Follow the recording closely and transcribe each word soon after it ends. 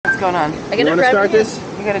going on? You want to start this?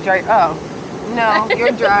 You got to dry. Oh, no,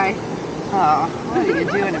 you're dry. Oh, what are you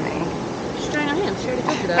doing to me? Just drying our hands. She already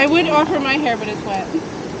took it up. I would offer my hair, but it's wet.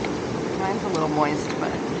 Mine's a little moist,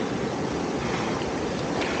 but.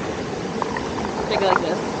 Take it like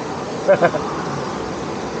this.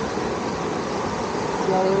 You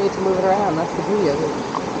don't even need to move it around. That's the beauty of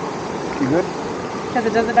it. You good? Because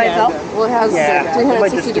it does it by itself? Well, it has Yeah, it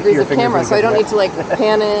might just 360 stick degrees your of fingers camera, in so I don't it. need to like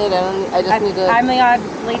pan it. I just need to. I'm the odd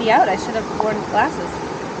lady out. I should have worn glasses.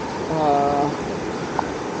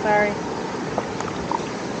 Sorry.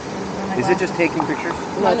 Is it just taking pictures?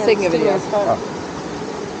 No, it's taking a video. Oh.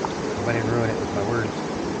 I didn't ruin it with my words.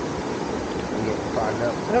 I'm getting fogged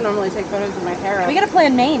up. I don't normally take photos of my hair. We gotta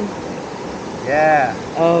plan Maine. Yeah.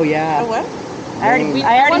 Oh yeah. what? Maine.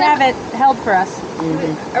 I already have it held for us.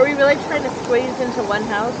 Are we really trying to squeeze into one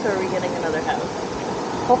house, or are we getting another house?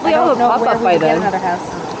 Hopefully I I'll don't have a know where pop-up we by would get then. another house.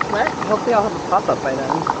 What? Hopefully I'll have a pop-up by then.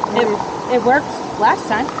 It worked last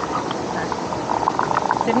time.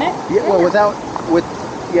 Didn't it? Yeah. Well, without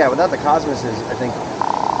the Cosmoses, I think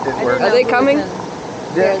it worked. Are they coming?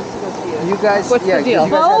 You guys. What's the 'cause deal?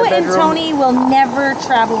 you guys Bo had a and bedroom. Tony will never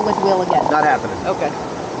travel with Will again. Not happening. Okay.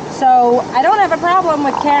 So I don't have a problem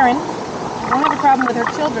with Karen. I don't have a problem with her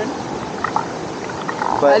children.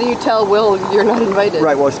 How But do you tell Will you're not invited?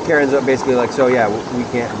 right. Well, Karen's basically like, so yeah, we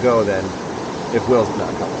can't go then if Will's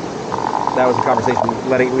not coming. That was the conversation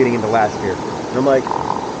leading into last year. And I'm like,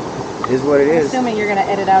 it is what it I'm is. assuming you're gonna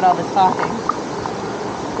edit out all this talking.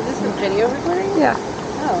 Is this a video recording? Yeah.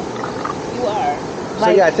 Oh. You are. So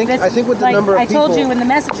yeah, I think with the number of I told people, you in the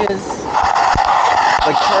messages.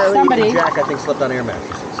 like Charlie somebody- and Jack, I think slept on air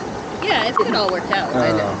mattresses. Yeah, it all worked out.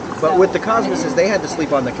 I know. But with the Cosmoses, they had to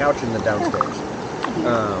sleep on the couch in the downstairs.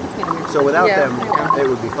 So without Yeah, them, I know. it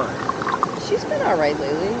would be fine. She's been all right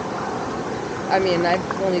lately. I mean, I've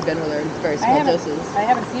only been with her in very I small haven't, doses. I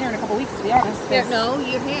haven't seen her in a couple weeks, to be honest. 'cause No,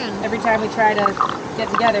 your hand. Every time we try to get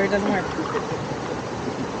together, it doesn't work.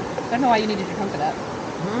 I don't know why you needed to come for that.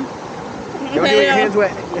 Don't get your hands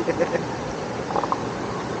wet.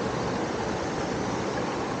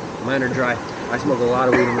 Mine are dry. I smoke a lot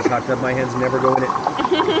of weed in this hot tub. My hands never go in it.